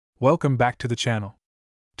Welcome back to the channel.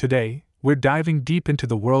 Today, we're diving deep into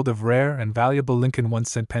the world of rare and valuable Lincoln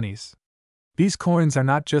 1-cent pennies. These coins are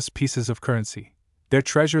not just pieces of currency, they're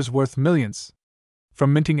treasures worth millions.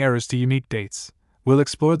 From minting errors to unique dates, we'll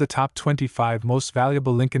explore the top 25 most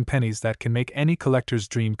valuable Lincoln pennies that can make any collector's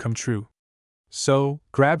dream come true. So,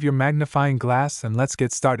 grab your magnifying glass and let's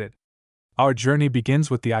get started. Our journey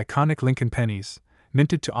begins with the iconic Lincoln pennies,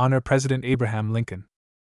 minted to honor President Abraham Lincoln.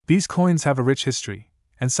 These coins have a rich history,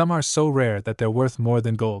 and some are so rare that they're worth more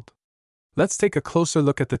than gold. Let's take a closer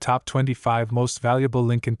look at the top 25 most valuable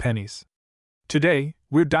Lincoln pennies. Today,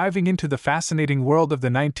 we're diving into the fascinating world of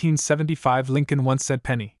the 1975 Lincoln 1-cent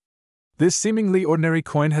penny. This seemingly ordinary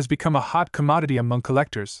coin has become a hot commodity among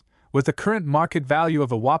collectors, with a current market value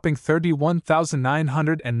of a whopping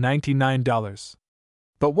 $31,999.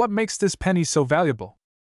 But what makes this penny so valuable?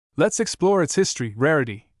 Let's explore its history,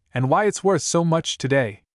 rarity, and why it's worth so much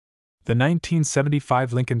today. The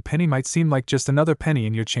 1975 Lincoln penny might seem like just another penny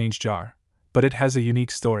in your change jar, but it has a unique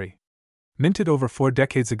story. Minted over 4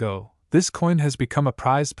 decades ago, this coin has become a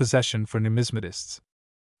prized possession for numismatists.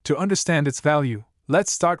 To understand its value,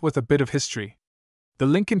 let's start with a bit of history. The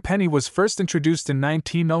Lincoln penny was first introduced in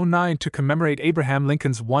 1909 to commemorate Abraham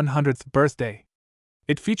Lincoln's 100th birthday.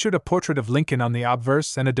 It featured a portrait of Lincoln on the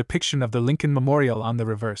obverse and a depiction of the Lincoln Memorial on the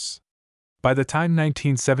reverse. By the time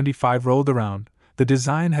 1975 rolled around, the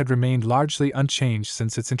design had remained largely unchanged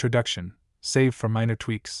since its introduction, save for minor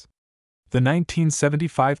tweaks. The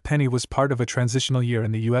 1975 penny was part of a transitional year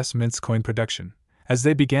in the U.S. Mint's coin production, as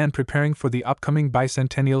they began preparing for the upcoming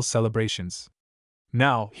bicentennial celebrations.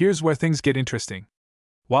 Now, here's where things get interesting.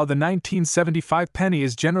 While the 1975 penny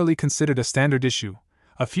is generally considered a standard issue,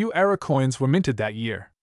 a few error coins were minted that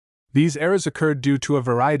year. These errors occurred due to a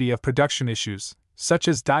variety of production issues, such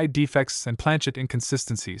as die defects and planchet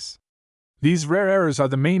inconsistencies. These rare errors are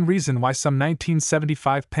the main reason why some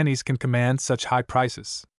 1975 pennies can command such high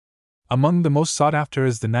prices. Among the most sought after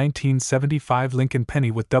is the 1975 Lincoln penny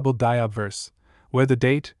with double die obverse, where the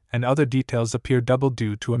date and other details appear double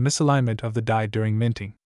due to a misalignment of the die during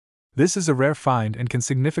minting. This is a rare find and can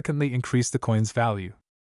significantly increase the coin's value.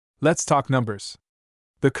 Let's talk numbers.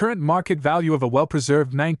 The current market value of a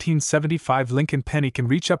well-preserved 1975 Lincoln penny can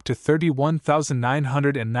reach up to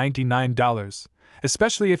 $31,999.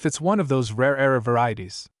 Especially if it's one of those rare error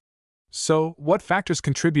varieties. So, what factors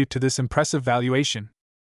contribute to this impressive valuation?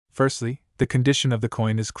 Firstly, the condition of the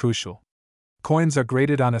coin is crucial. Coins are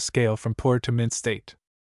graded on a scale from poor to mint state.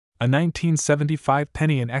 A 1975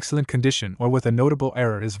 penny in excellent condition or with a notable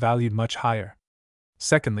error is valued much higher.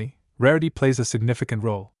 Secondly, rarity plays a significant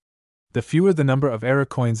role. The fewer the number of error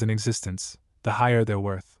coins in existence, the higher their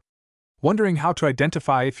worth. Wondering how to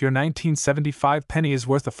identify if your 1975 penny is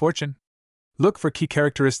worth a fortune? Look for key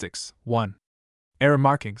characteristics. 1. Error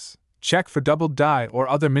markings. Check for doubled die or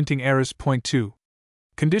other minting errors. 2.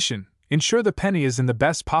 Condition. Ensure the penny is in the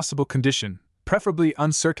best possible condition, preferably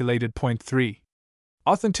uncirculated. 3.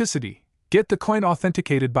 Authenticity. Get the coin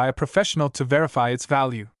authenticated by a professional to verify its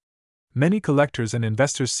value. Many collectors and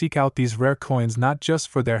investors seek out these rare coins not just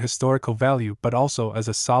for their historical value but also as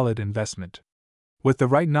a solid investment. With the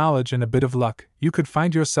right knowledge and a bit of luck, you could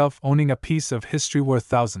find yourself owning a piece of history worth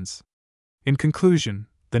thousands. In conclusion,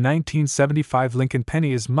 the 1975 Lincoln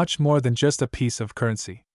penny is much more than just a piece of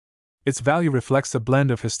currency. Its value reflects a blend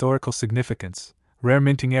of historical significance, rare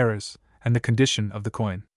minting errors, and the condition of the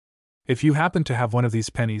coin. If you happen to have one of these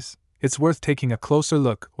pennies, it's worth taking a closer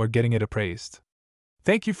look or getting it appraised.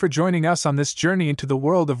 Thank you for joining us on this journey into the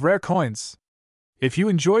world of rare coins. If you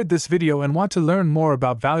enjoyed this video and want to learn more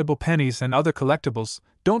about valuable pennies and other collectibles,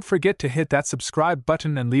 don't forget to hit that subscribe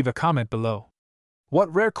button and leave a comment below.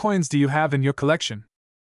 What rare coins do you have in your collection?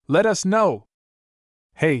 Let us know!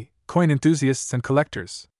 Hey, coin enthusiasts and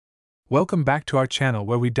collectors! Welcome back to our channel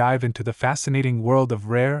where we dive into the fascinating world of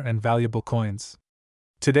rare and valuable coins.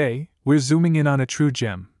 Today, we're zooming in on a true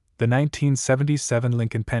gem, the 1977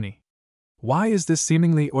 Lincoln penny. Why is this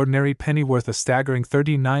seemingly ordinary penny worth a staggering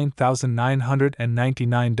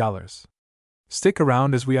 $39,999? Stick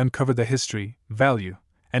around as we uncover the history, value,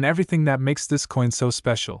 and everything that makes this coin so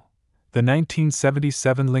special. The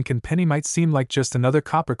 1977 Lincoln penny might seem like just another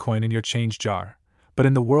copper coin in your change jar, but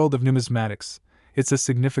in the world of numismatics, it's a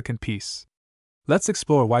significant piece. Let's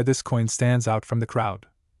explore why this coin stands out from the crowd.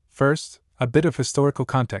 First, a bit of historical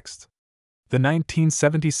context. The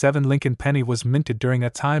 1977 Lincoln penny was minted during a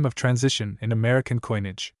time of transition in American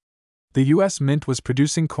coinage. The U.S. Mint was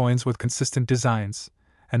producing coins with consistent designs,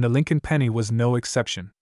 and the Lincoln penny was no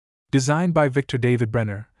exception. Designed by Victor David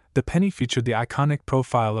Brenner, the penny featured the iconic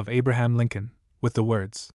profile of Abraham Lincoln, with the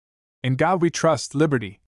words, "In God we trust,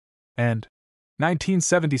 liberty," and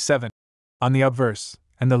 1977 on the obverse,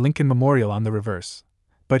 and the Lincoln Memorial on the reverse.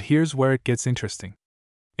 But here's where it gets interesting.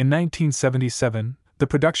 In 1977, the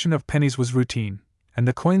production of pennies was routine, and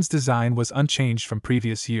the coin's design was unchanged from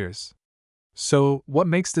previous years. So, what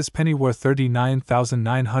makes this penny worth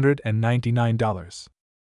 $39,999?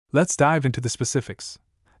 Let's dive into the specifics.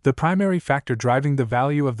 The primary factor driving the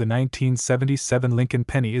value of the 1977 Lincoln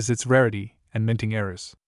penny is its rarity and minting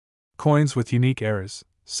errors. Coins with unique errors,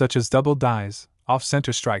 such as double dies,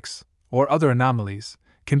 off-center strikes, or other anomalies,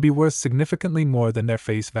 can be worth significantly more than their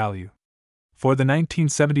face value. For the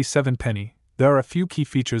 1977 penny, there are a few key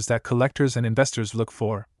features that collectors and investors look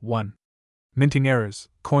for. 1. Minting errors.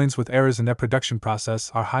 Coins with errors in their production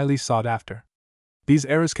process are highly sought after. These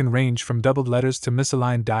errors can range from doubled letters to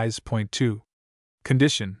misaligned dies. 2.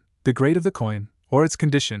 Condition. The grade of the coin, or its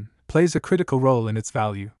condition, plays a critical role in its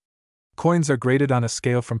value. Coins are graded on a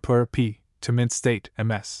scale from poor P to mint state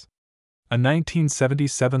MS. A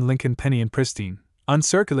 1977 Lincoln penny in pristine,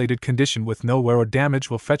 uncirculated condition with no wear or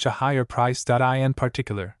damage will fetch a higher price. In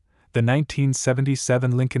particular, the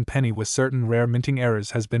 1977 Lincoln penny with certain rare minting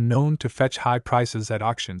errors has been known to fetch high prices at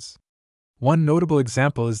auctions. One notable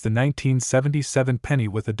example is the 1977 penny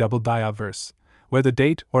with a double die obverse, where the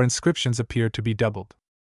date or inscriptions appear to be doubled.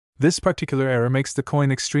 This particular error makes the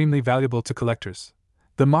coin extremely valuable to collectors.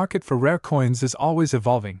 The market for rare coins is always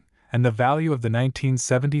evolving, and the value of the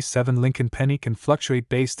 1977 Lincoln penny can fluctuate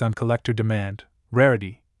based on collector demand,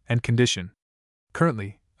 rarity, and condition.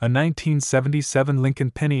 Currently, a 1977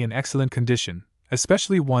 Lincoln penny in excellent condition,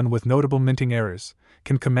 especially one with notable minting errors,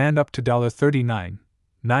 can command up to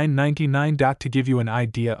 $39,999. To give you an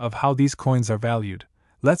idea of how these coins are valued,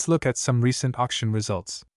 let's look at some recent auction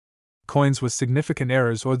results. Coins with significant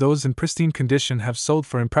errors or those in pristine condition have sold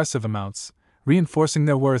for impressive amounts, reinforcing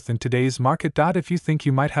their worth in today's market. If you think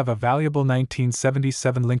you might have a valuable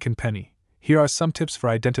 1977 Lincoln penny, here are some tips for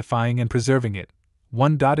identifying and preserving it.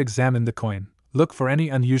 1. Examine the coin. Look for any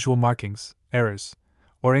unusual markings, errors,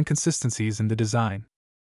 or inconsistencies in the design.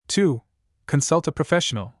 2. Consult a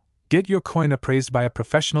professional. Get your coin appraised by a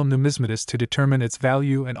professional numismatist to determine its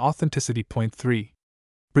value and authenticity. 3.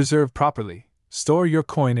 Preserve properly. Store your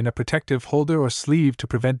coin in a protective holder or sleeve to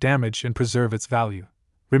prevent damage and preserve its value.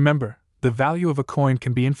 Remember, the value of a coin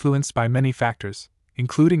can be influenced by many factors,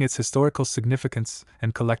 including its historical significance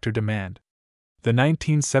and collector demand. The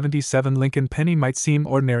 1977 Lincoln penny might seem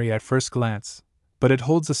ordinary at first glance, but it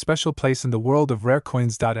holds a special place in the world of rare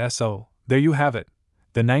coins. So, there you have it,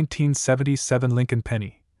 the 1977 Lincoln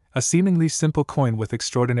penny, a seemingly simple coin with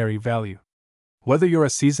extraordinary value. Whether you're a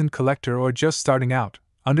seasoned collector or just starting out,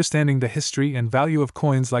 understanding the history and value of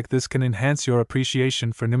coins like this can enhance your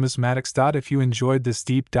appreciation for numismatics. If you enjoyed this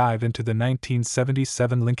deep dive into the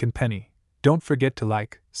 1977 Lincoln penny, don't forget to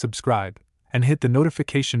like, subscribe, and hit the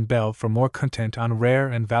notification bell for more content on rare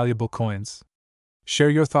and valuable coins. Share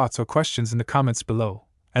your thoughts or questions in the comments below,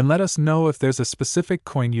 and let us know if there's a specific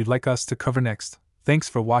coin you'd like us to cover next. Thanks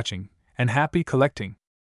for watching, and happy collecting!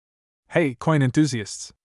 Hey, coin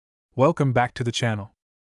enthusiasts! Welcome back to the channel.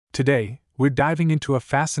 Today, we're diving into a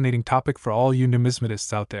fascinating topic for all you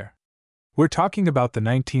numismatists out there. We're talking about the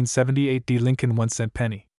 1978 Lincoln 1-cent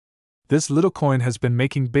penny. This little coin has been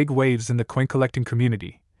making big waves in the coin collecting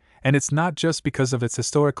community, and it's not just because of its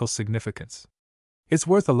historical significance. It's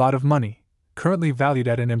worth a lot of money, currently valued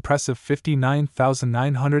at an impressive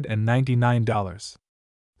 $59,999.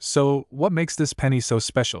 So, what makes this penny so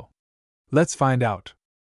special? Let's find out.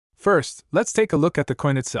 First, let's take a look at the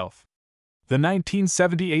coin itself. The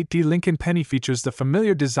 1978 Lincoln penny features the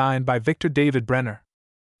familiar design by Victor David Brenner.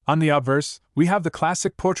 On the obverse, we have the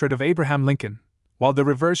classic portrait of Abraham Lincoln, while the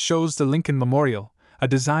reverse shows the Lincoln Memorial, a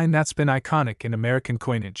design that's been iconic in American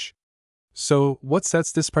coinage. So, what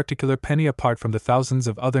sets this particular penny apart from the thousands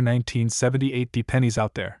of other 1978 pennies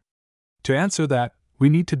out there? To answer that, we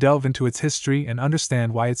need to delve into its history and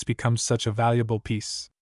understand why it's become such a valuable piece.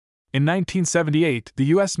 In 1978, the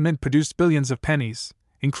U.S. Mint produced billions of pennies,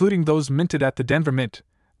 including those minted at the Denver Mint,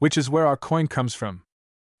 which is where our coin comes from.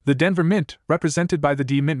 The Denver Mint, represented by the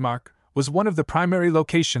D Mint mark, was one of the primary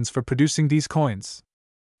locations for producing these coins.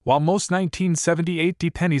 While most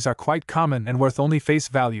 1978 pennies are quite common and worth only face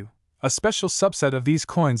value, a special subset of these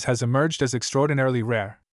coins has emerged as extraordinarily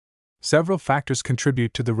rare. Several factors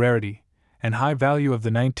contribute to the rarity and high value of the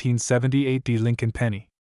 1978 Lincoln penny.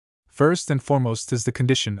 First and foremost is the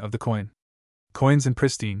condition of the coin. Coins in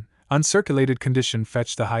pristine, uncirculated condition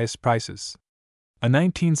fetch the highest prices. A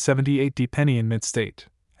 1978 penny in mint state,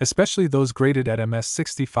 especially those graded at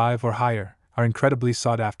MS65 or higher, are incredibly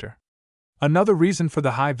sought after. Another reason for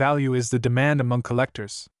the high value is the demand among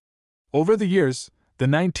collectors. Over the years, the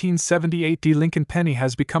 1978 Lincoln penny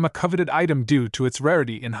has become a coveted item due to its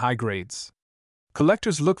rarity in high grades.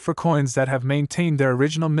 Collectors look for coins that have maintained their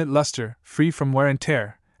original mint luster, free from wear and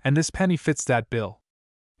tear, and this penny fits that bill.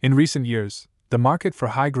 In recent years, the market for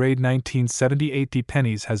high-grade 1978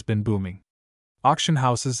 pennies has been booming. Auction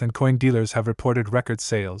houses and coin dealers have reported record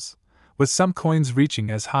sales, with some coins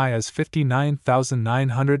reaching as high as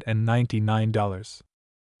 $59,999.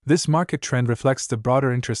 This market trend reflects the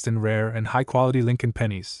broader interest in rare and high-quality Lincoln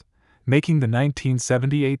pennies, making the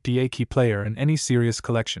 1978 a key player in any serious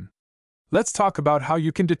collection. Let's talk about how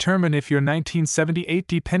you can determine if your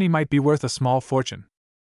 1978 penny might be worth a small fortune.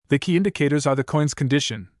 The key indicators are the coin's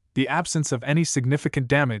condition, the absence of any significant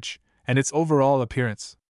damage, and its overall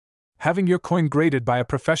appearance. Having your coin graded by a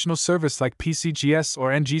professional service like PCGS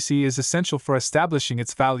or NGC is essential for establishing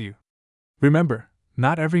its value. Remember,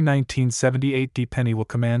 not every 1978 penny will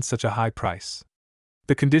command such a high price.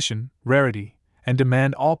 The condition, rarity, and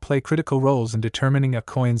demand all play critical roles in determining a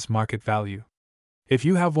coin's market value. If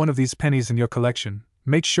you have one of these pennies in your collection,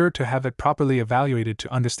 make sure to have it properly evaluated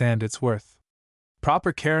to understand its worth.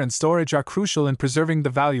 Proper care and storage are crucial in preserving the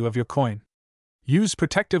value of your coin. Use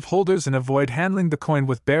protective holders and avoid handling the coin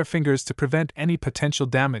with bare fingers to prevent any potential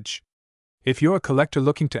damage. If you're a collector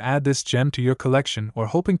looking to add this gem to your collection or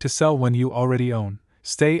hoping to sell one you already own,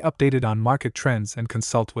 stay updated on market trends and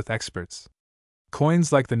consult with experts.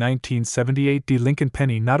 Coins like the 1978 Lincoln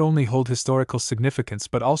penny not only hold historical significance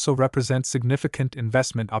but also represent significant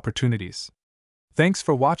investment opportunities. Thanks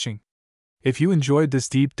for watching. If you enjoyed this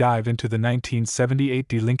deep dive into the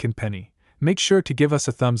 1978 Lincoln penny, make sure to give us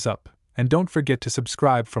a thumbs up, and don't forget to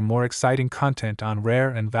subscribe for more exciting content on rare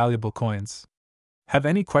and valuable coins. Have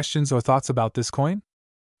any questions or thoughts about this coin?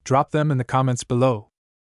 Drop them in the comments below.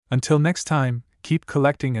 Until next time, keep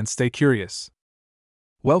collecting and stay curious.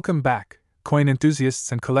 Welcome back, coin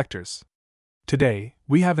enthusiasts and collectors. Today,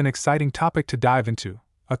 we have an exciting topic to dive into,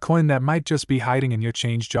 a coin that might just be hiding in your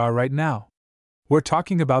change jar right now. We're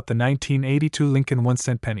talking about the 1982 Lincoln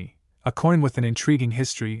 1-cent penny, a coin with an intriguing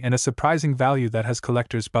history and a surprising value that has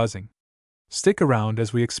collectors buzzing. Stick around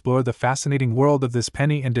as we explore the fascinating world of this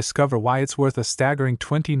penny and discover why it's worth a staggering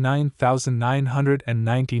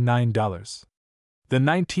 $29,999. The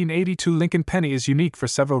 1982 Lincoln penny is unique for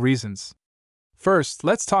several reasons. First,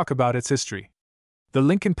 let's talk about its history. The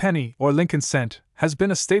Lincoln penny, or Lincoln cent, has been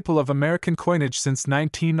a staple of American coinage since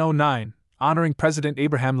 1909, honoring President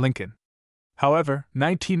Abraham Lincoln. However,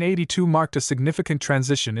 1982 marked a significant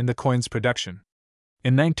transition in the coin's production.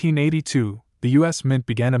 In 1982, the U.S. Mint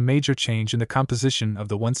began a major change in the composition of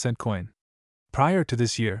the 1-cent coin. Prior to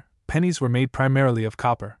this year, pennies were made primarily of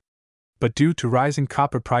copper. But due to rising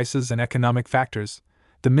copper prices and economic factors,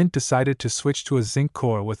 the Mint decided to switch to a zinc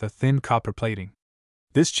core with a thin copper plating.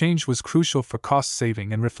 This change was crucial for cost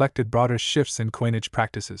saving and reflected broader shifts in coinage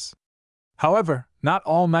practices. However, not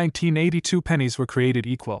all 1982 pennies were created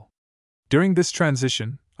equal. During this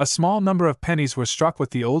transition, a small number of pennies were struck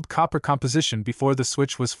with the old copper composition before the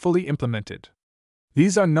switch was fully implemented.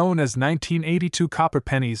 These are known as 1982 copper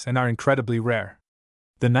pennies and are incredibly rare.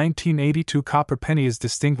 The 1982 copper penny is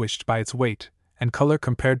distinguished by its weight and color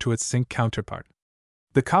compared to its zinc counterpart.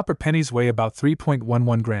 The copper pennies weigh about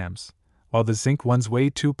 3.11 grams, while the zinc ones weigh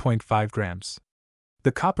 2.5 grams.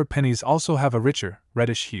 The copper pennies also have a richer,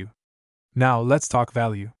 reddish hue. Now let's talk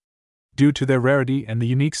value. Due to their rarity and the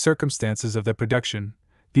unique circumstances of their production,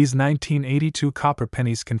 these 1982 copper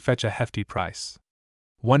pennies can fetch a hefty price.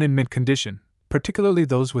 One in mint condition, particularly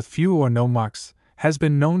those with few or no marks, has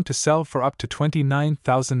been known to sell for up to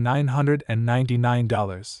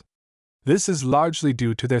 $29,999. This is largely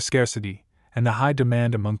due to their scarcity and the high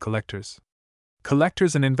demand among collectors.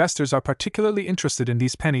 Collectors and investors are particularly interested in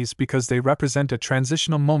these pennies because they represent a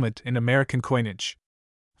transitional moment in American coinage.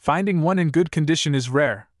 Finding one in good condition is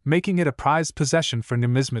rare, making it a prized possession for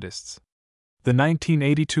numismatists. The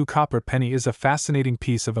 1982 copper penny is a fascinating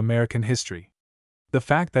piece of American history. The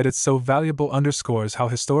fact that it's so valuable underscores how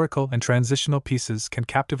historical and transitional pieces can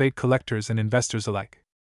captivate collectors and investors alike.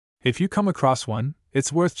 If you come across one,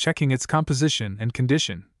 it's worth checking its composition and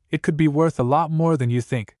condition. It could be worth a lot more than you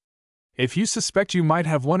think. If you suspect you might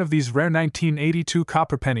have one of these rare 1982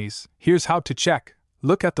 copper pennies, here's how to check.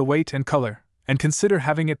 Look at the weight and color, and consider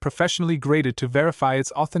having it professionally graded to verify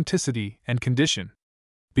its authenticity and condition.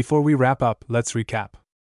 Before we wrap up, let's recap.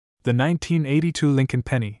 The 1982 Lincoln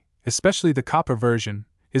penny, especially the copper version,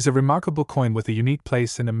 is a remarkable coin with a unique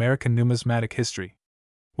place in American numismatic history.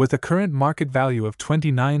 With a current market value of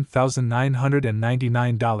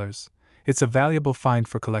 $29,999, it's a valuable find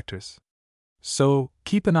for collectors. So,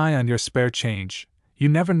 keep an eye on your spare change. You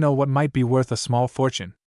never know what might be worth a small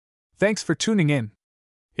fortune. Thanks for tuning in.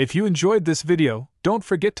 If you enjoyed this video, don't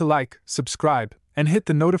forget to like, subscribe, and hit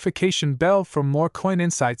the notification bell for more coin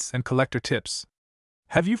insights and collector tips.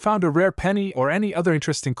 Have you found a rare penny or any other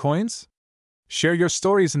interesting coins? Share your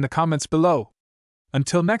stories in the comments below.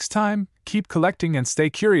 Until next time, keep collecting and stay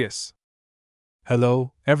curious.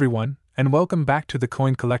 Hello, everyone, and welcome back to the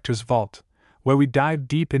Coin Collector's Vault, where we dive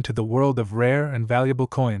deep into the world of rare and valuable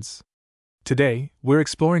coins. Today, we're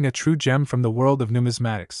exploring a true gem from the world of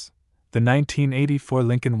numismatics, the 1984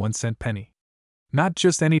 Lincoln 1-cent penny. Not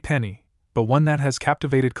just any penny, but one that has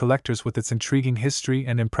captivated collectors with its intriguing history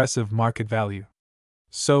and impressive market value.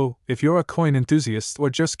 So, if you're a coin enthusiast or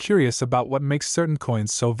just curious about what makes certain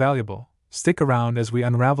coins so valuable, stick around as we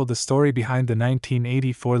unravel the story behind the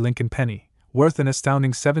 1984 Lincoln penny, worth an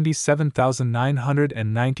astounding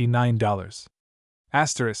 $77,999.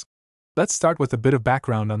 Asterisk. Let's start with a bit of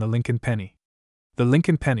background on the Lincoln penny. The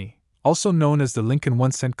Lincoln penny, also known as the Lincoln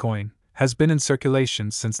 1-cent coin, has been in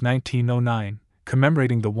circulation since 1909,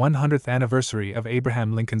 commemorating the 100th anniversary of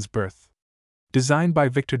Abraham Lincoln's birth. Designed by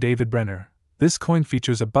Victor David Brenner, this coin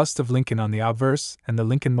features a bust of Lincoln on the obverse and the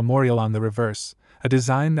Lincoln Memorial on the reverse, a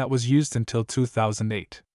design that was used until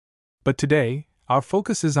 2008. But today, our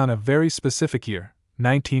focus is on a very specific year,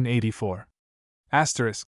 1984.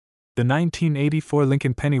 Asterisk. The 1984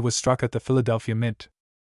 Lincoln penny was struck at the Philadelphia Mint.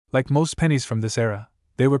 Like most pennies from this era,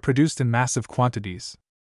 they were produced in massive quantities.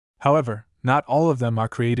 However, not all of them are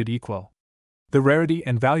created equal. The rarity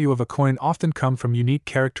and value of a coin often come from unique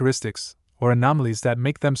characteristics or anomalies that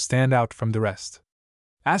make them stand out from the rest.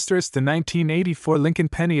 Asterisk. The 1984 Lincoln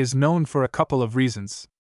penny is known for a couple of reasons.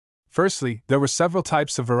 Firstly, there were several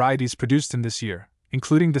types of varieties produced in this year,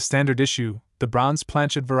 including the standard issue, the bronze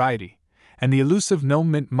planchet variety, and the elusive no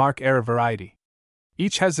mint mark era variety.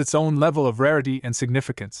 Each has its own level of rarity and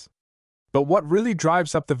significance. But what really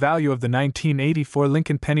drives up the value of the 1984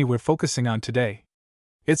 Lincoln penny we're focusing on today?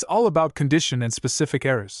 It's all about condition and specific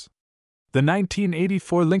errors. The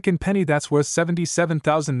 1984 Lincoln penny that's worth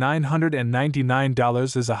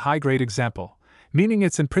 $77,999 is a high-grade example, meaning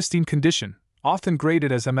it's in pristine condition, often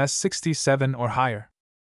graded as MS67 or higher.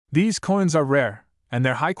 These coins are rare, and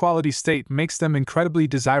their high-quality state makes them incredibly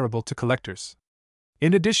desirable to collectors.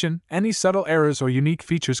 In addition, any subtle errors or unique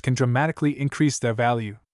features can dramatically increase their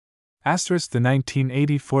value. Asterisk. The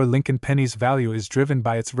 1984 Lincoln penny's value is driven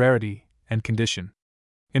by its rarity and condition.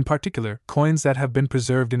 In particular, coins that have been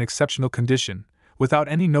preserved in exceptional condition, without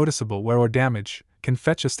any noticeable wear or damage, can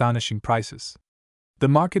fetch astonishing prices. The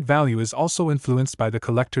market value is also influenced by the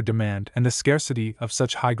collector demand and the scarcity of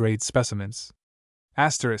such high-grade specimens.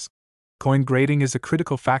 Asterisk. Coin grading is a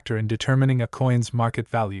critical factor in determining a coin's market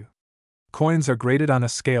value. Coins are graded on a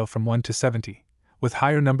scale from 1 to 70, with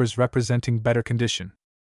higher numbers representing better condition.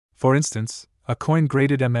 For instance, a coin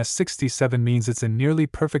graded MS67 means it's in nearly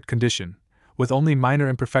perfect condition, with only minor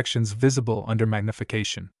imperfections visible under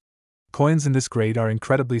magnification. Coins in this grade are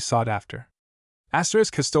incredibly sought after.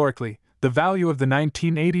 Asterisk. Historically, the value of the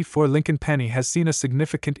 1984 Lincoln penny has seen a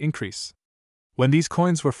significant increase. When these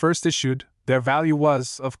coins were first issued, their value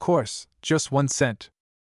was, of course, just 1 cent.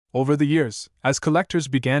 Over the years, as collectors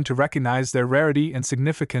began to recognize their rarity and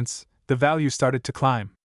significance, the value started to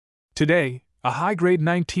climb. Today, a high-grade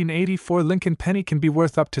 1984 Lincoln penny can be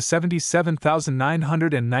worth up to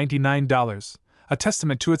 $77,999, a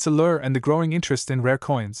testament to its allure and the growing interest in rare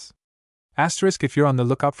coins. Asterisk. If you're on the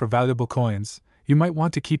lookout for valuable coins, you might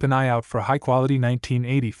want to keep an eye out for high-quality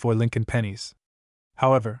 1984 Lincoln pennies.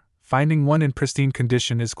 However, finding one in pristine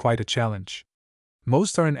condition is quite a challenge.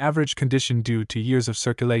 Most are in average condition due to years of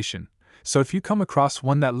circulation, so if you come across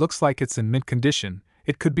one that looks like it's in mint condition,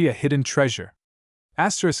 it could be a hidden treasure.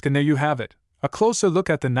 Asterisk. And there you have it, a closer look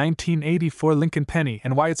at the 1984 Lincoln penny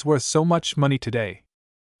and why it's worth so much money today.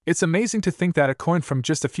 It's amazing to think that a coin from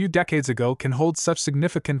just a few decades ago can hold such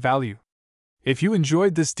significant value. If you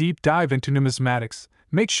enjoyed this deep dive into numismatics,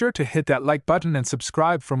 make sure to hit that like button and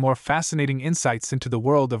subscribe for more fascinating insights into the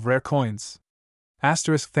world of rare coins.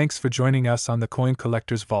 Asterisk. Thanks for joining us on the Coin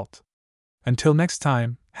Collector's Vault. Until next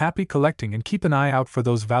time, happy collecting and keep an eye out for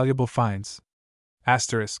those valuable finds.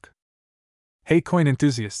 Asterisk. Hey coin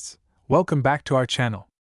enthusiasts, welcome back to our channel.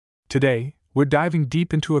 Today, we're diving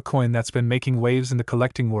deep into a coin that's been making waves in the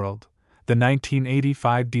collecting world, the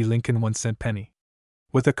 1985 Lincoln 1-cent penny.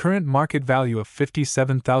 With a current market value of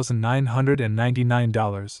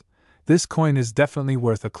 $57,999, this coin is definitely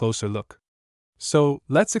worth a closer look. So,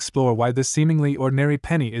 let's explore why this seemingly ordinary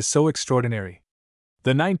penny is so extraordinary.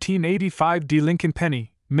 The 1985 Lincoln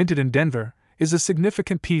penny, minted in Denver, is a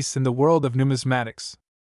significant piece in the world of numismatics.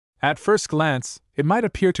 At first glance, it might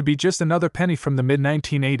appear to be just another penny from the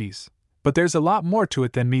mid-1980s, but there's a lot more to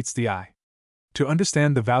it than meets the eye. To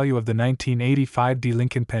understand the value of the 1985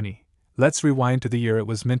 Lincoln penny, let's rewind to the year it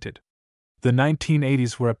was minted. The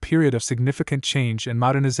 1980s were a period of significant change and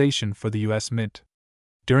modernization for the U.S. Mint.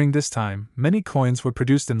 During this time, many coins were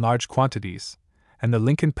produced in large quantities, and the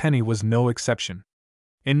Lincoln penny was no exception.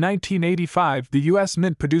 In 1985, the U.S.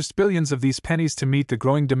 Mint produced billions of these pennies to meet the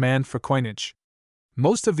growing demand for coinage.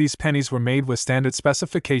 Most of these pennies were made with standard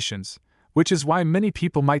specifications, which is why many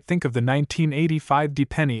people might think of the 1985 D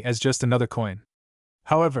penny as just another coin.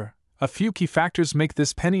 However, a few key factors make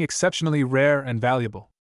this penny exceptionally rare and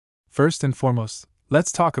valuable. First and foremost,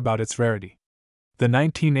 let's talk about its rarity. The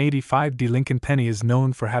 1985 D Lincoln penny is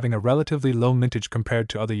known for having a relatively low mintage compared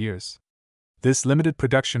to other years. This limited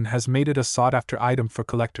production has made it a sought-after item for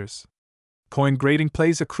collectors. Coin grading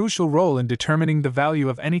plays a crucial role in determining the value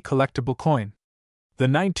of any collectible coin. The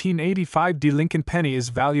 1985 D Lincoln penny is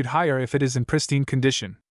valued higher if it is in pristine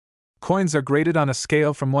condition. Coins are graded on a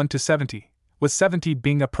scale from 1 to 70, with 70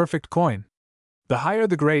 being a perfect coin. The higher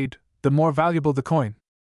the grade, the more valuable the coin.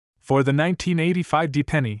 For the 1985 D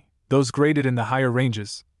penny, those graded in the higher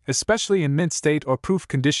ranges, especially in mint state or proof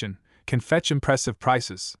condition, can fetch impressive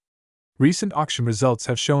prices. Recent auction results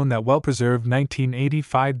have shown that well-preserved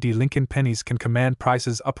 1985 D Lincoln pennies can command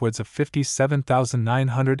prices upwards of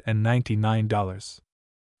 $57,999.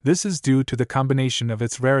 This is due to the combination of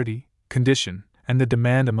its rarity, condition, and the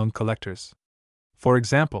demand among collectors. For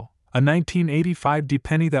example, a 1985 D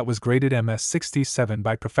penny that was graded MS-67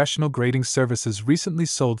 by professional grading services recently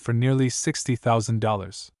sold for nearly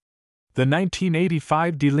 $60,000. The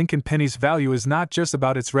 1985 D Lincoln penny's value is not just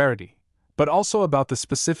about its rarity, but also about the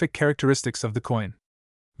specific characteristics of the coin.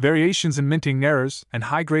 Variations in minting errors and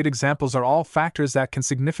high-grade examples are all factors that can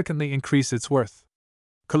significantly increase its worth.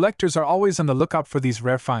 Collectors are always on the lookout for these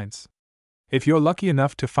rare finds. If you're lucky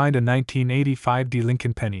enough to find a 1985 D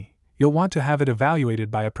Lincoln penny, you'll want to have it evaluated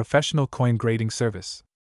by a professional coin grading service.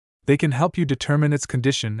 They can help you determine its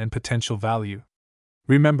condition and potential value.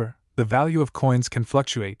 Remember, the value of coins can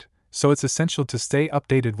fluctuate, so it's essential to stay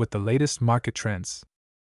updated with the latest market trends.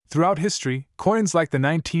 Throughout history, coins like the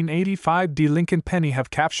 1985 D Lincoln penny have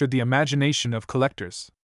captured the imagination of collectors.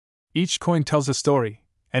 Each coin tells a story,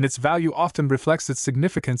 and its value often reflects its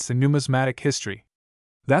significance in numismatic history.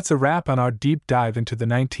 That's a wrap on our deep dive into the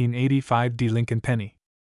 1985 D Lincoln penny.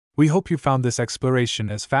 We hope you found this exploration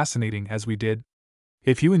as fascinating as we did.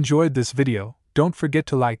 If you enjoyed this video, don't forget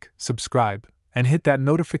to like, subscribe, and hit that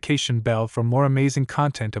notification bell for more amazing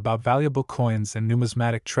content about valuable coins and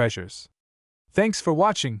numismatic treasures. Thanks for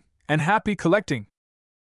watching, and happy collecting!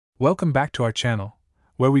 Welcome back to our channel,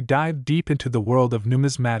 where we dive deep into the world of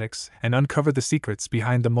numismatics and uncover the secrets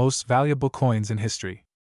behind the most valuable coins in history.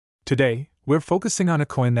 Today, we're focusing on a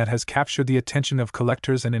coin that has captured the attention of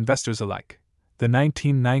collectors and investors alike, the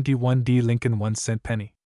 1991 D Lincoln 1-cent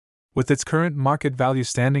penny. With its current market value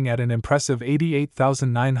standing at an impressive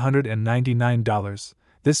 $88,999,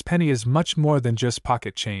 this penny is much more than just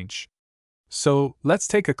pocket change. So, let's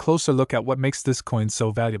take a closer look at what makes this coin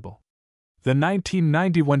so valuable. The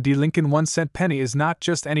 1991 D Lincoln 1-cent penny is not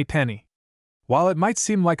just any penny. While it might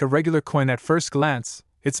seem like a regular coin at first glance,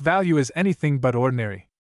 its value is anything but ordinary.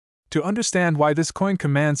 To understand why this coin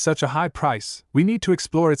commands such a high price, we need to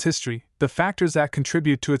explore its history, the factors that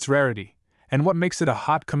contribute to its rarity, and what makes it a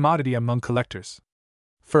hot commodity among collectors.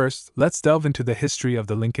 First, let's delve into the history of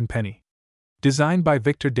the Lincoln penny. Designed by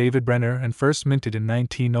Victor David Brenner and first minted in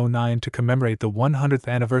 1909 to commemorate the 100th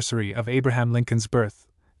anniversary of Abraham Lincoln's birth,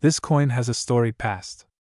 this coin has a storied past.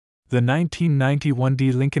 The 1991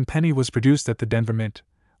 D Lincoln penny was produced at the Denver Mint,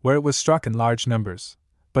 where it was struck in large numbers,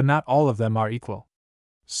 but not all of them are equal.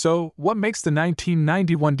 So, what makes the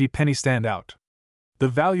 1991 D penny stand out? The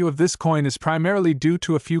value of this coin is primarily due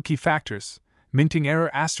to a few key factors. Minting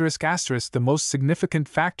error ***. The most significant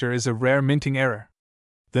factor is a rare minting error.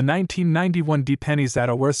 The 1991 D pennies that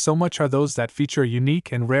are worth so much are those that feature a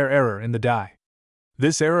unique and rare error in the die.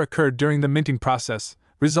 This error occurred during the minting process,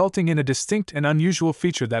 resulting in a distinct and unusual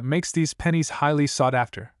feature that makes these pennies highly sought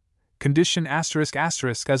after. Condition ***. As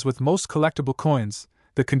with most collectible coins,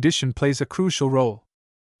 the condition plays a crucial role.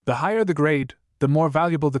 The higher the grade, the more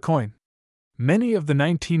valuable the coin. Many of the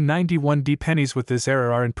 1991 D pennies with this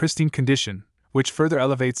error are in pristine condition, which further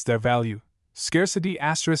elevates their value. Scarcity ***.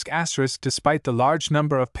 Despite the large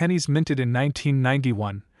number of pennies minted in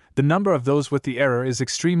 1991, the number of those with the error is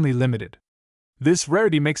extremely limited. This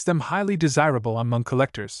rarity makes them highly desirable among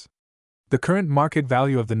collectors. The current market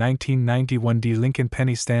value of the 1991 D Lincoln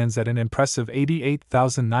penny stands at an impressive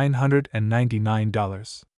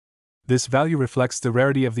 $88,999. This value reflects the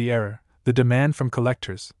rarity of the error, the demand from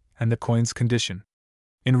collectors, and the coin's condition.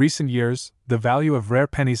 In recent years, the value of rare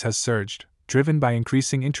pennies has surged, driven by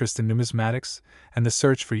increasing interest in numismatics and the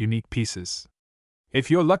search for unique pieces.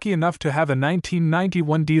 If you're lucky enough to have a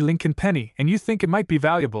 1991 D Lincoln penny and you think it might be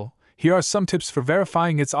valuable, here are some tips for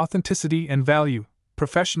verifying its authenticity and value.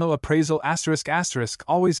 professional appraisal ***.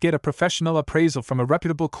 Always get a professional appraisal from a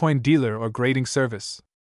reputable coin dealer or grading service.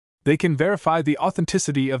 They can verify the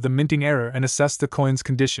authenticity of the minting error and assess the coin's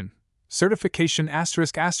condition. Certification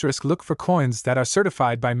 ***. Look for coins that are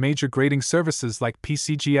certified by major grading services like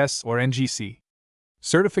PCGS or NGC.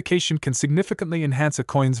 Certification can significantly enhance a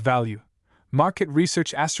coin's value. Market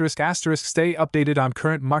research ***. Stay updated on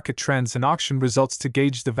current market trends and auction results to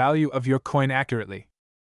gauge the value of your coin accurately.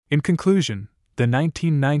 In conclusion, the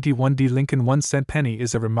 1991 D. Lincoln 1-cent penny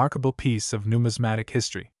is a remarkable piece of numismatic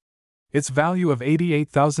history. Its value of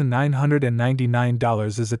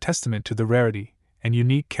 $88,999 is a testament to the rarity and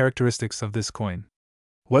unique characteristics of this coin.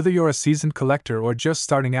 Whether you're a seasoned collector or just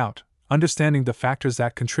starting out, understanding the factors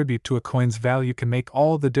that contribute to a coin's value can make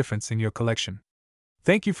all the difference in your collection.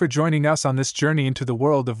 Thank you for joining us on this journey into the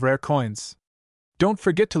world of rare coins. Don't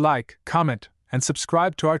forget to like, comment, and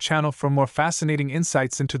subscribe to our channel for more fascinating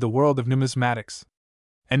insights into the world of numismatics.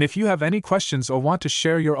 And if you have any questions or want to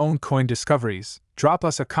share your own coin discoveries, drop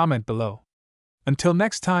us a comment below. Until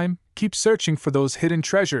next time, keep searching for those hidden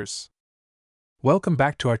treasures. Welcome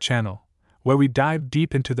back to our channel, where we dive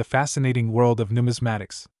deep into the fascinating world of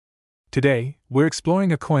numismatics. Today, we're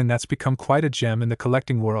exploring a coin that's become quite a gem in the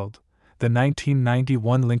collecting world, the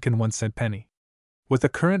 1991 Lincoln 1-cent penny. With a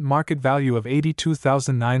current market value of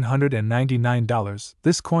 $82,999,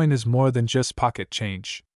 this coin is more than just pocket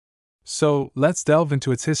change. So, let's delve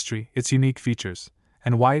into its history, its unique features,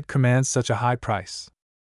 and why it commands such a high price.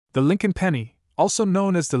 The Lincoln penny, also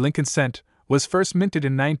known as the Lincoln cent, was first minted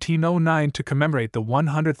in 1909 to commemorate the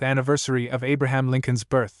 100th anniversary of Abraham Lincoln's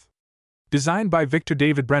birth. Designed by Victor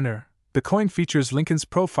David Brenner, the coin features Lincoln's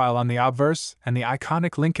profile on the obverse and the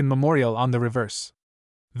iconic Lincoln Memorial on the reverse.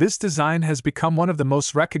 This design has become one of the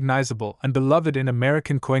most recognizable and beloved in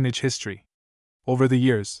American coinage history. Over the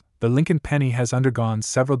years, the Lincoln penny has undergone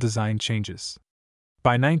several design changes.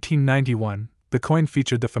 By 1991, the coin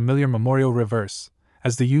featured the familiar memorial reverse,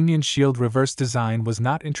 as the Union Shield reverse design was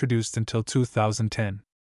not introduced until 2010.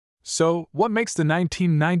 So, what makes the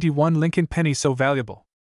 1991 Lincoln penny so valuable?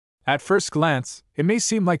 At first glance, it may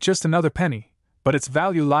seem like just another penny, but its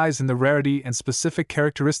value lies in the rarity and specific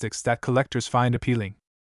characteristics that collectors find appealing.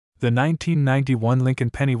 The 1991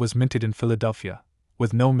 Lincoln penny was minted in Philadelphia,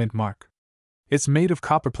 with no mint mark. It's made of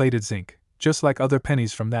copper-plated zinc, just like other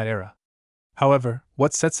pennies from that era. However,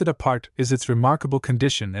 what sets it apart is its remarkable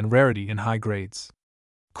condition and rarity in high grades.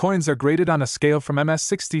 Coins are graded on a scale from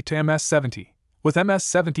MS60 to MS70, with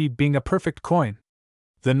MS70 being a perfect coin.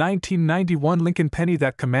 The 1991 Lincoln penny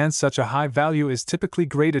that commands such a high value is typically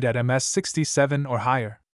graded at MS67 or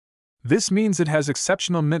higher. This means it has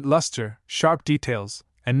exceptional mint luster, sharp details,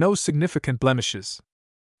 and no significant blemishes.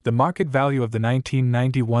 The market value of the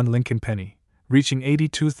 1991 Lincoln penny, reaching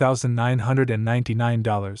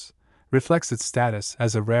 $82,999, reflects its status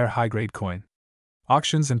as a rare high-grade coin.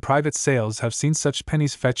 Auctions and private sales have seen such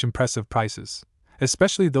pennies fetch impressive prices,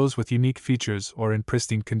 especially those with unique features or in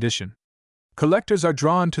pristine condition. Collectors are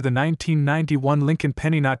drawn to the 1991 Lincoln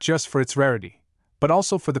penny not just for its rarity, but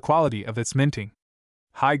also for the quality of its minting.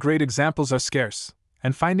 High-grade examples are scarce,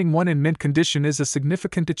 and finding one in mint condition is a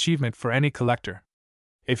significant achievement for any collector.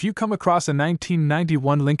 If you come across a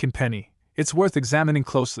 1991 Lincoln penny, it's worth examining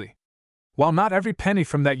closely. While not every penny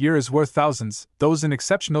from that year is worth thousands, those in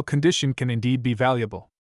exceptional condition can indeed be valuable.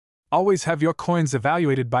 Always have your coins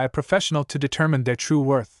evaluated by a professional to determine their true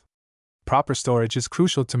worth. Proper storage is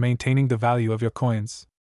crucial to maintaining the value of your coins.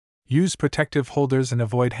 Use protective holders and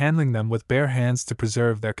avoid handling them with bare hands to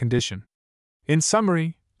preserve their condition. In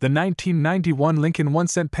summary, the 1991 Lincoln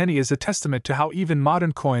 1-cent penny is a testament to how even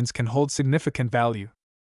modern coins can hold significant value.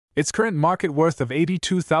 Its current market worth of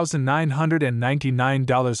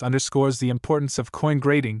 $82,999 underscores the importance of coin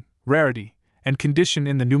grading, rarity, and condition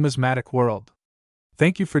in the numismatic world.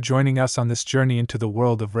 Thank you for joining us on this journey into the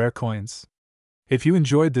world of rare coins. If you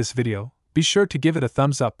enjoyed this video, be sure to give it a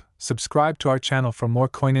thumbs up, subscribe to our channel for more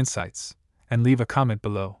coin insights, and leave a comment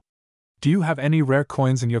below. Do you have any rare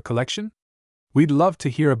coins in your collection? We'd love to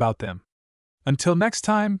hear about them. Until next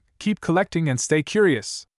time, keep collecting and stay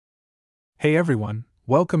curious. Hey everyone,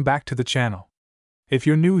 welcome back to the channel. If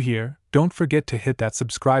you're new here, don't forget to hit that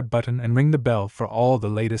subscribe button and ring the bell for all the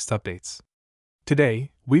latest updates.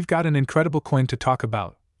 Today, we've got an incredible coin to talk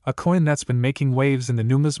about, a coin that's been making waves in the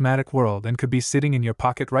numismatic world and could be sitting in your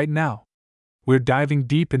pocket right now. We're diving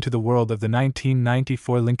deep into the world of the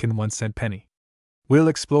 1994 Lincoln 1-cent penny. We'll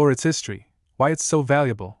explore its history, why it's so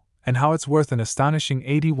valuable, and how it's worth an astonishing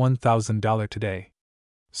 $81,000 today.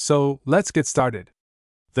 So, let's get started.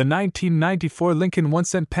 The 1994 Lincoln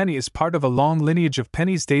 1-cent penny is part of a long lineage of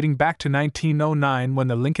pennies dating back to 1909 when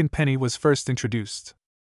the Lincoln penny was first introduced.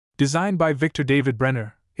 Designed by Victor David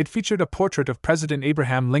Brenner, it featured a portrait of President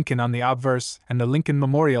Abraham Lincoln on the obverse and the Lincoln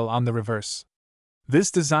Memorial on the reverse.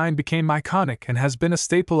 This design became iconic and has been a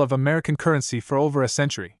staple of American currency for over a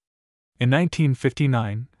century. In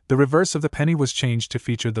 1959, the reverse of the penny was changed to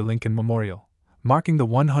feature the Lincoln Memorial, marking the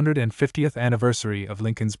 150th anniversary of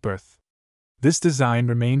Lincoln's birth. This design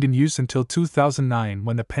remained in use until 2009,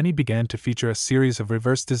 when the penny began to feature a series of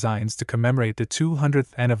reverse designs to commemorate the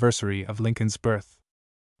 200th anniversary of Lincoln's birth.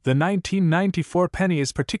 The 1994 penny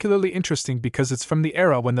is particularly interesting because it's from the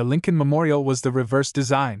era when the Lincoln Memorial was the reverse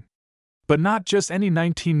design. But not just any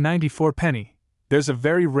 1994 penny, there's a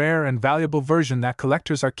very rare and valuable version that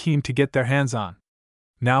collectors are keen to get their hands on.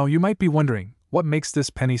 Now you might be wondering, what makes this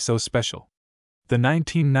penny so special? The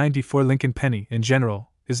 1994 Lincoln penny, in general,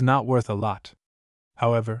 is not worth a lot.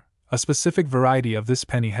 However, a specific variety of this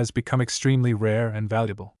penny has become extremely rare and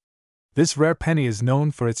valuable. This rare penny is known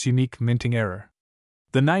for its unique minting error.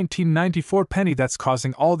 The 1994 penny that's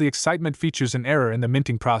causing all the excitement features an error in the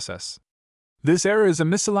minting process. This error is a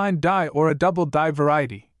misaligned die or a double die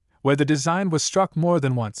variety, where the design was struck more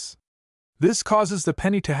than once. This causes the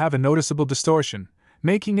penny to have a noticeable distortion,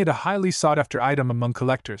 making it a highly sought-after item among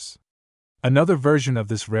collectors. Another version of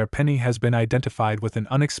this rare penny has been identified with an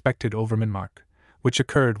unexpected overmint mark, which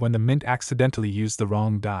occurred when the mint accidentally used the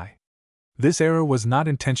wrong die. This error was not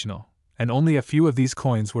intentional, and only a few of these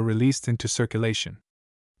coins were released into circulation.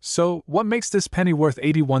 So, what makes this penny worth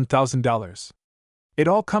 $81,000? It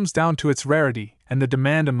all comes down to its rarity and the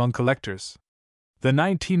demand among collectors. The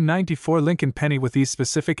 1994 Lincoln penny with these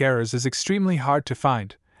specific errors is extremely hard to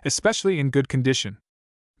find, especially in good condition.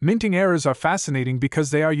 Minting errors are fascinating because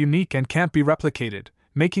they are unique and can't be replicated,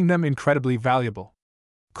 making them incredibly valuable.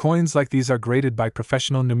 Coins like these are graded by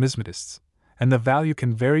professional numismatists, and the value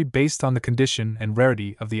can vary based on the condition and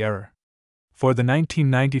rarity of the error. For the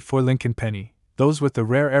 1994 Lincoln penny, those with the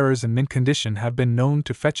rare errors in mint condition have been known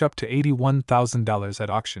to fetch up to $81,000 at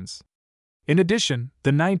auctions. In addition, the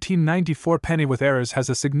 1994 penny with errors has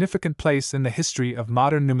a significant place in the history of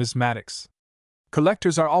modern numismatics.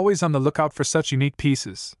 Collectors are always on the lookout for such unique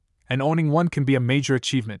pieces, and owning one can be a major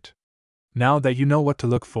achievement. Now that you know what to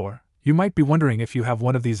look for, you might be wondering if you have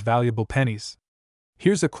one of these valuable pennies.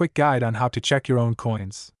 Here's a quick guide on how to check your own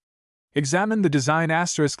coins. Examine the design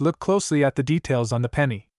asterisk. Look closely at the details on the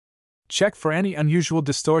penny. Check for any unusual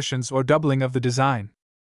distortions or doubling of the design.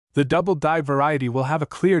 The double die variety will have a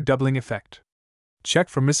clear doubling effect. Check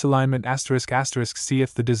for misalignment ***. See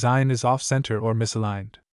if the design is off-center or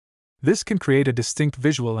misaligned. This can create a distinct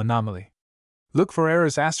visual anomaly. Look for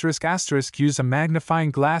errors ***. Use a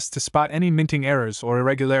magnifying glass to spot any minting errors or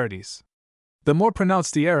irregularities. The more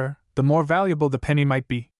pronounced the error, the more valuable the penny might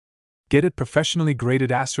be. Get it professionally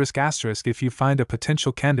graded ***. If you find a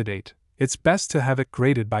potential candidate, it's best to have it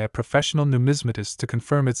graded by a professional numismatist to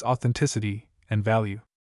confirm its authenticity and value.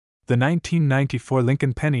 The 1994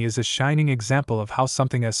 Lincoln penny is a shining example of how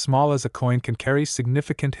something as small as a coin can carry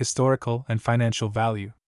significant historical and financial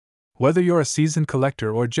value. Whether you're a seasoned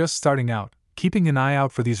collector or just starting out, keeping an eye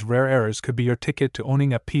out for these rare errors could be your ticket to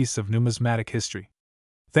owning a piece of numismatic history.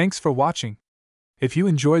 Thanks for watching. If you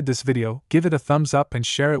enjoyed this video, give it a thumbs up and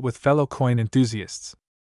share it with fellow coin enthusiasts.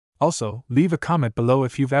 Also, leave a comment below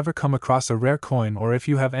if you've ever come across a rare coin or if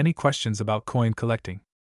you have any questions about coin collecting.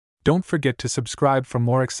 Don't forget to subscribe for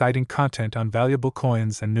more exciting content on valuable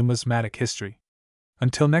coins and numismatic history.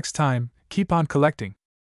 Until next time, keep on collecting.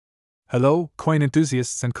 Hello, coin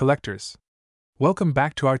enthusiasts and collectors. Welcome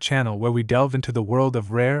back to our channel where we delve into the world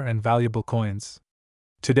of rare and valuable coins.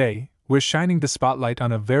 Today, we're shining the spotlight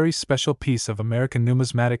on a very special piece of American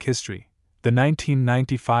numismatic history, the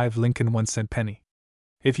 1995 Lincoln 1-cent penny.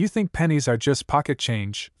 If you think pennies are just pocket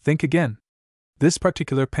change, think again. This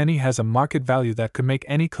particular penny has a market value that could make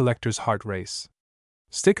any collector's heart race.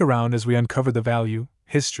 Stick around as we uncover the value,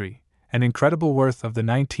 history, and incredible worth of the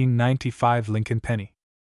 1995 Lincoln penny.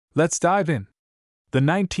 Let's dive in. The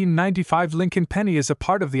 1995 Lincoln penny is a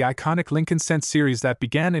part of the iconic Lincoln cent series that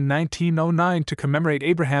began in 1909 to commemorate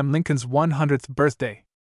Abraham Lincoln's 100th birthday.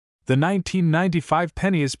 The 1995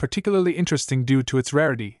 penny is particularly interesting due to its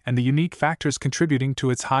rarity and the unique factors contributing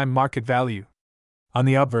to its high market value. On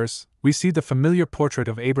the obverse, we see the familiar portrait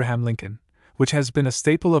of Abraham Lincoln, which has been a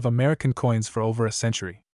staple of American coins for over a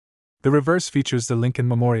century. The reverse features the Lincoln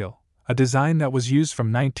Memorial, a design that was used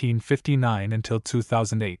from 1959 until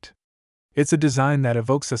 2008. It's a design that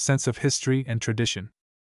evokes a sense of history and tradition.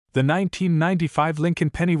 The 1995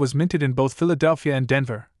 Lincoln penny was minted in both Philadelphia and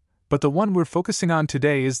Denver, but the one we're focusing on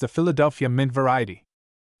today is the Philadelphia mint variety.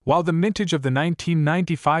 While the mintage of the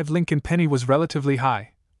 1995 Lincoln penny was relatively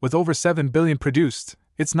high, with over 7 billion produced,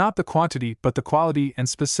 It's not the quantity but the quality and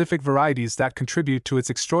specific varieties that contribute to its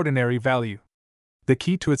extraordinary value. The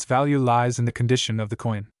key to its value lies in the condition of the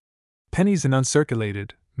coin. Pennies in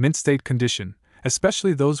uncirculated, mint-state condition,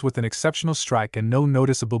 especially those with an exceptional strike and no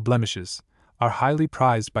noticeable blemishes, are highly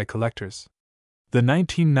prized by collectors. The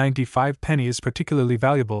 1995 penny is particularly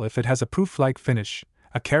valuable if it has a proof-like finish,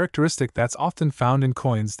 a characteristic that's often found in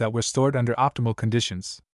coins that were stored under optimal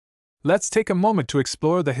conditions. Let's take a moment to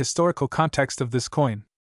explore the historical context of this coin.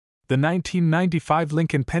 The 1995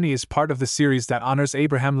 Lincoln penny is part of the series that honors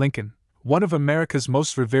Abraham Lincoln, one of America's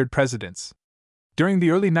most revered presidents. During the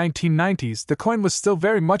early 1990s, the coin was still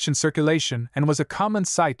very much in circulation and was a common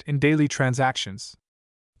sight in daily transactions.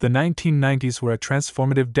 The 1990s were a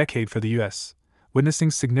transformative decade for the U.S.,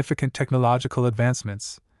 witnessing significant technological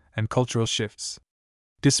advancements and cultural shifts.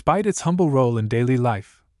 Despite its humble role in daily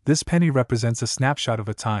life, this penny represents a snapshot of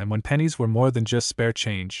a time when pennies were more than just spare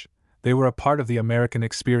change. They were a part of the American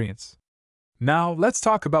experience. Now, let's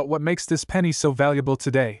talk about what makes this penny so valuable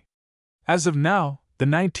today. As of now, the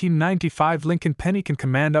 1995 Lincoln penny can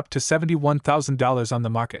command up to $71,000 on the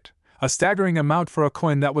market, a staggering amount for a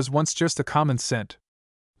coin that was once just a common cent.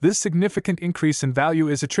 This significant increase in value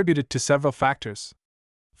is attributed to several factors.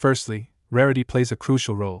 Firstly, rarity plays a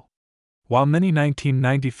crucial role. While many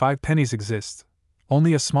 1995 pennies exist,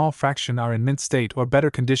 only a small fraction are in mint state or better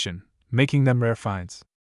condition, making them rare finds.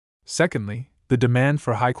 Secondly, the demand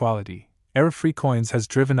for high-quality, error-free coins has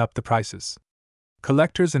driven up the prices.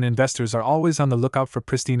 Collectors and investors are always on the lookout for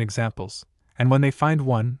pristine examples, and when they find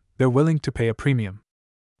one, they're willing to pay a premium.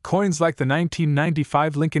 Coins like the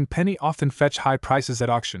 1995 Lincoln penny often fetch high prices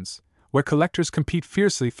at auctions, where collectors compete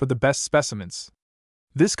fiercely for the best specimens.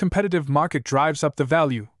 This competitive market drives up the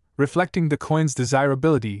value, reflecting the coin's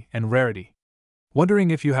desirability and rarity.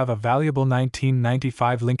 Wondering if you have a valuable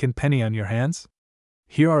 1995 Lincoln penny on your hands?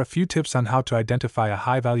 Here are a few tips on how to identify a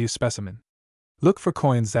high-value specimen. Look for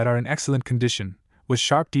coins that are in excellent condition, with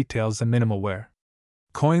sharp details and minimal wear.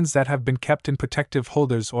 Coins that have been kept in protective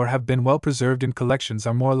holders or have been well preserved in collections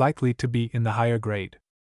are more likely to be in the higher grade.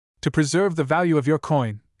 To preserve the value of your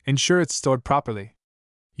coin, ensure it's stored properly.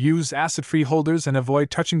 Use acid-free holders and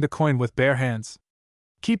avoid touching the coin with bare hands.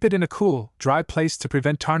 Keep it in a cool, dry place to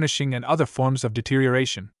prevent tarnishing and other forms of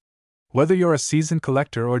deterioration. Whether you're a seasoned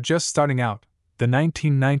collector or just starting out, the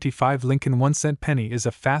 1995 Lincoln 1-cent penny is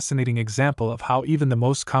a fascinating example of how even the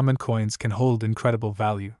most common coins can hold incredible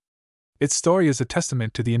value. Its story is a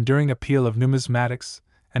testament to the enduring appeal of numismatics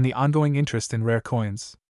and the ongoing interest in rare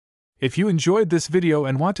coins. If you enjoyed this video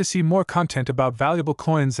and want to see more content about valuable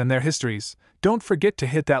coins and their histories, don't forget to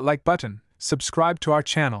hit that like button, subscribe to our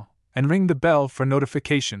channel, and ring the bell for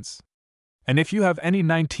notifications. And if you have any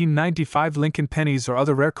 1995 Lincoln pennies or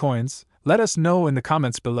other rare coins, let us know in the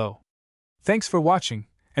comments below. Thanks for watching,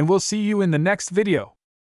 and we'll see you in the next video.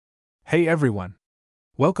 Hey everyone!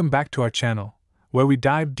 Welcome back to our channel, where we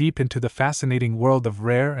dive deep into the fascinating world of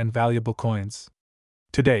rare and valuable coins.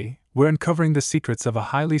 Today, we're uncovering the secrets of a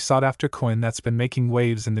highly sought-after coin that's been making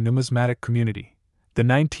waves in the numismatic community, the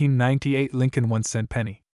 1998 Lincoln 1-cent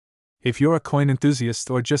penny. If you're a coin enthusiast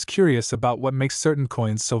or just curious about what makes certain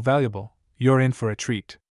coins so valuable, you're in for a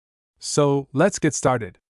treat. So, let's get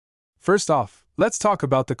started. First off, let's talk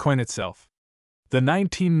about the coin itself. The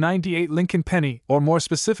 1998 Lincoln penny, or more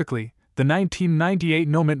specifically, the 1998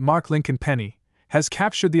 no-mint mark Lincoln penny, has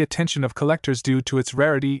captured the attention of collectors due to its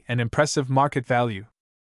rarity and impressive market value.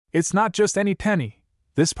 It's not just any penny.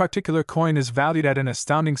 This particular coin is valued at an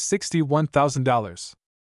astounding $61,000.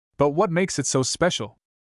 But what makes it so special?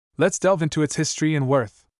 Let's delve into its history and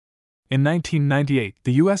worth. In 1998,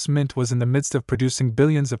 the U.S. Mint was in the midst of producing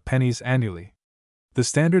billions of pennies annually. The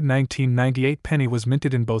standard 1998 penny was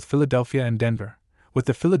minted in both Philadelphia and Denver, with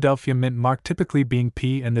the Philadelphia mint mark typically being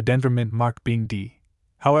P and the Denver mint mark being D.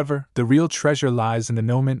 However, the real treasure lies in the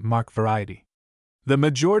no-mint mark variety. The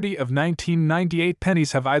majority of 1998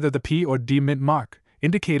 pennies have either the P or D mint mark,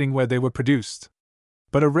 indicating where they were produced.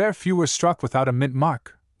 But a rare few were struck without a mint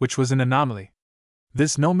mark, which was an anomaly.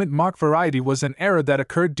 This no-mint mark variety was an error that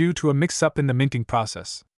occurred due to a mix-up in the minting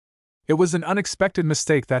process. It was an unexpected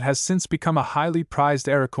mistake that has since become a highly prized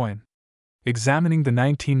error coin. Examining the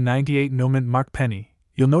 1998 no-mint mark penny,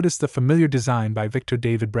 you'll notice the familiar design by Victor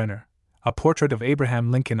David Brenner, a portrait of Abraham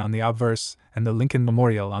Lincoln on the obverse and the Lincoln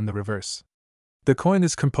Memorial on the reverse. The coin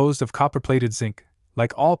is composed of copper-plated zinc,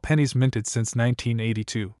 like all pennies minted since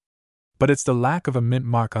 1982. But it's the lack of a mint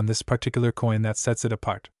mark on this particular coin that sets it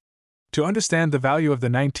apart. To understand the value of the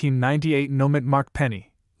 1998 no-mint mark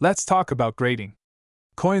penny, let's talk about grading.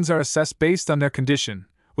 Coins are assessed based on their condition,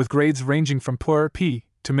 with grades ranging from poor P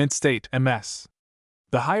to mint state MS.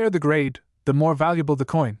 The higher the grade, the more valuable the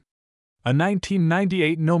coin. A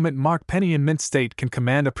 1998 no-mint mark penny in mint state can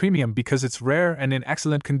command a premium because it's rare and in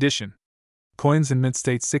excellent condition. Coins in mint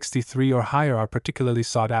state 63 or higher are particularly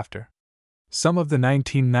sought after. Some of the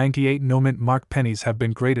 1998 no-mint mark pennies have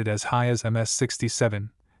been graded as high as MS67,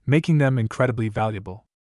 making them incredibly valuable.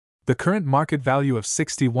 The current market value of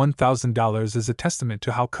 $61,000 is a testament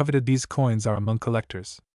to how coveted these coins are among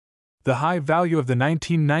collectors. The high value of the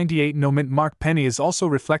 1998 no-mint mark penny is also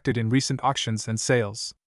reflected in recent auctions and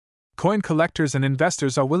sales. Coin collectors and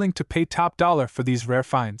investors are willing to pay top dollar for these rare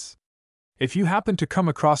finds. If you happen to come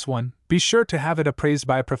across one, be sure to have it appraised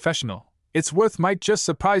by a professional. Its worth might just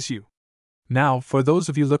surprise you. Now, for those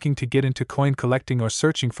of you looking to get into coin collecting or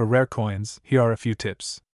searching for rare coins, here are a few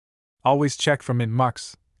tips. Always check for mint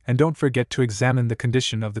marks, and don't forget to examine the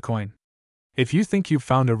condition of the coin. If you think you've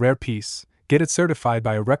found a rare piece, get it certified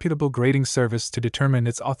by a reputable grading service to determine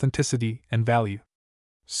its authenticity and value.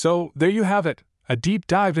 So, there you have it, a deep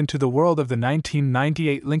dive into the world of the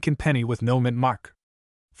 1998 Lincoln penny with no mint mark.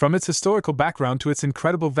 From its historical background to its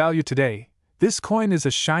incredible value today, this coin is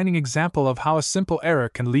a shining example of how a simple error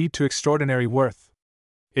can lead to extraordinary worth.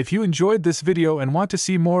 If you enjoyed this video and want to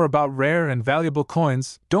see more about rare and valuable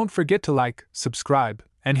coins, don't forget to like, subscribe,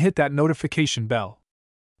 and hit that notification bell.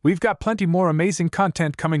 We've got plenty more amazing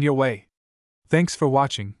content coming your way. Thanks for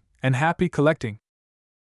watching, and happy collecting!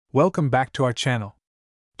 Welcome back to our channel.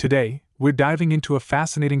 Today, we're diving into a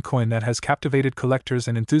fascinating coin that has captivated collectors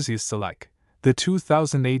and enthusiasts alike, the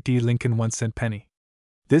 2008 Lincoln 1-cent penny.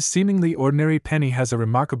 This seemingly ordinary penny has a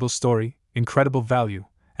remarkable story, incredible value,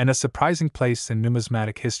 and a surprising place in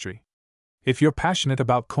numismatic history. If you're passionate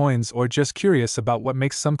about coins or just curious about what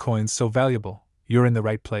makes some coins so valuable, you're in the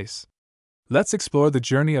right place. Let's explore the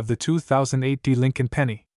journey of the 2008 Lincoln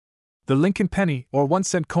penny. The Lincoln penny, or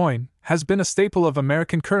 1-cent coin, has been a staple of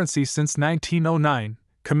American currency since 1909,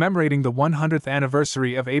 commemorating the 100th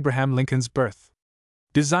anniversary of Abraham Lincoln's birth.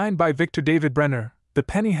 Designed by Victor David Brenner, the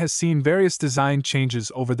penny has seen various design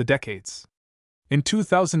changes over the decades. In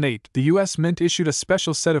 2008, the U.S. Mint issued a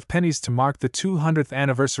special set of pennies to mark the 200th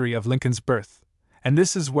anniversary of Lincoln's birth, and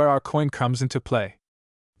this is where our coin comes into play.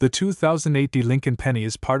 The 2008 Lincoln penny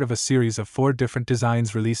is part of a series of 4 different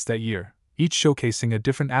designs released that year, each showcasing a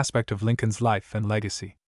different aspect of Lincoln's life and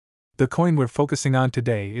legacy. The coin we're focusing on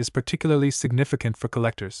today is particularly significant for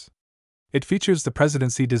collectors. It features the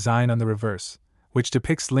presidency design on the reverse, which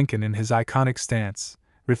depicts Lincoln in his iconic stance,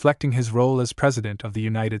 reflecting his role as President of the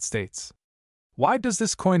United States. Why does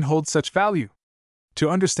this coin hold such value? To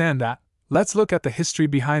understand that, let's look at the history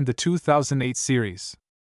behind the 2008 series.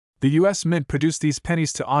 The U.S. Mint produced these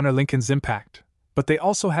pennies to honor Lincoln's impact, but they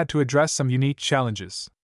also had to address some unique challenges.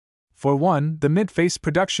 For one, the Mint faced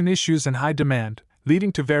production issues and high demand,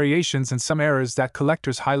 leading to variations and some errors that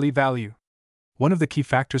collectors highly value. One of the key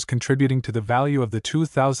factors contributing to the value of the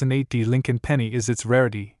 2008 Lincoln penny is its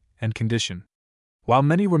rarity and condition. While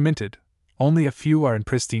many were minted, only a few are in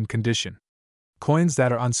pristine condition. Coins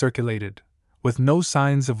that are uncirculated, with no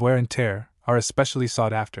signs of wear and tear, are especially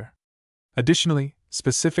sought after. Additionally,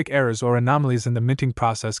 specific errors or anomalies in the minting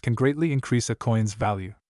process can greatly increase a coin's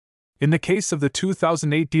value. In the case of the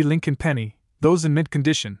 2008 Lincoln penny, those in mint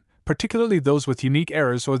condition, particularly those with unique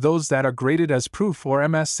errors or those that are graded as proof or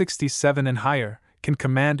MS67 and higher, can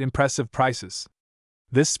command impressive prices.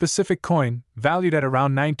 This specific coin, valued at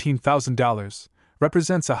around $19,000,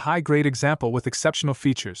 represents a high-grade example with exceptional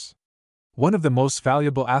features. One of the most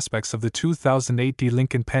valuable aspects of the 2008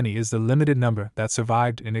 Lincoln penny is the limited number that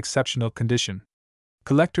survived in exceptional condition.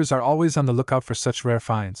 Collectors are always on the lookout for such rare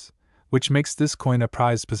finds, which makes this coin a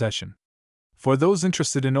prized possession. For those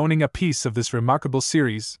interested in owning a piece of this remarkable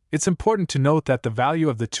series, it's important to note that the value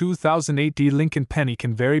of the 2008 Lincoln penny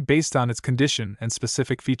can vary based on its condition and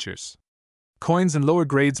specific features. Coins in lower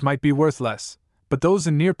grades might be worth less, but those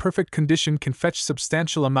in near-perfect condition can fetch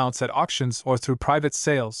substantial amounts at auctions or through private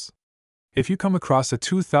sales. If you come across a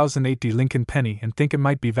 2008 Lincoln penny and think it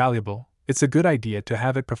might be valuable, it's a good idea to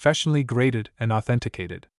have it professionally graded and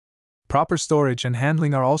authenticated. Proper storage and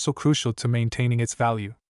handling are also crucial to maintaining its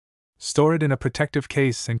value. Store it in a protective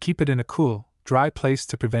case and keep it in a cool, dry place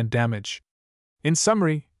to prevent damage. In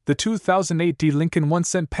summary, the 2008 Lincoln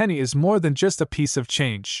 1-cent penny is more than just a piece of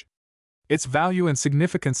change. Its value and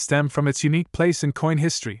significance stem from its unique place in coin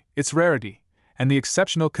history, its rarity, and the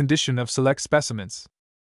exceptional condition of select specimens.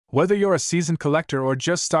 Whether you're a seasoned collector or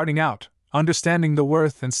just starting out, understanding the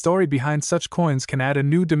worth and story behind such coins can add a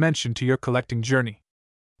new dimension to your collecting journey.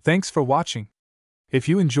 Thanks for watching. If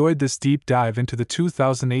you enjoyed this deep dive into the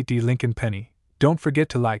 2008 Lincoln penny, don't forget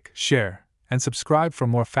to like, share, and subscribe for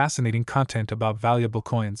more fascinating content about valuable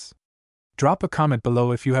coins. Drop a comment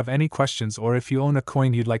below if you have any questions or if you own a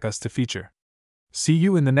coin you'd like us to feature. See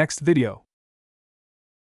you in the next video.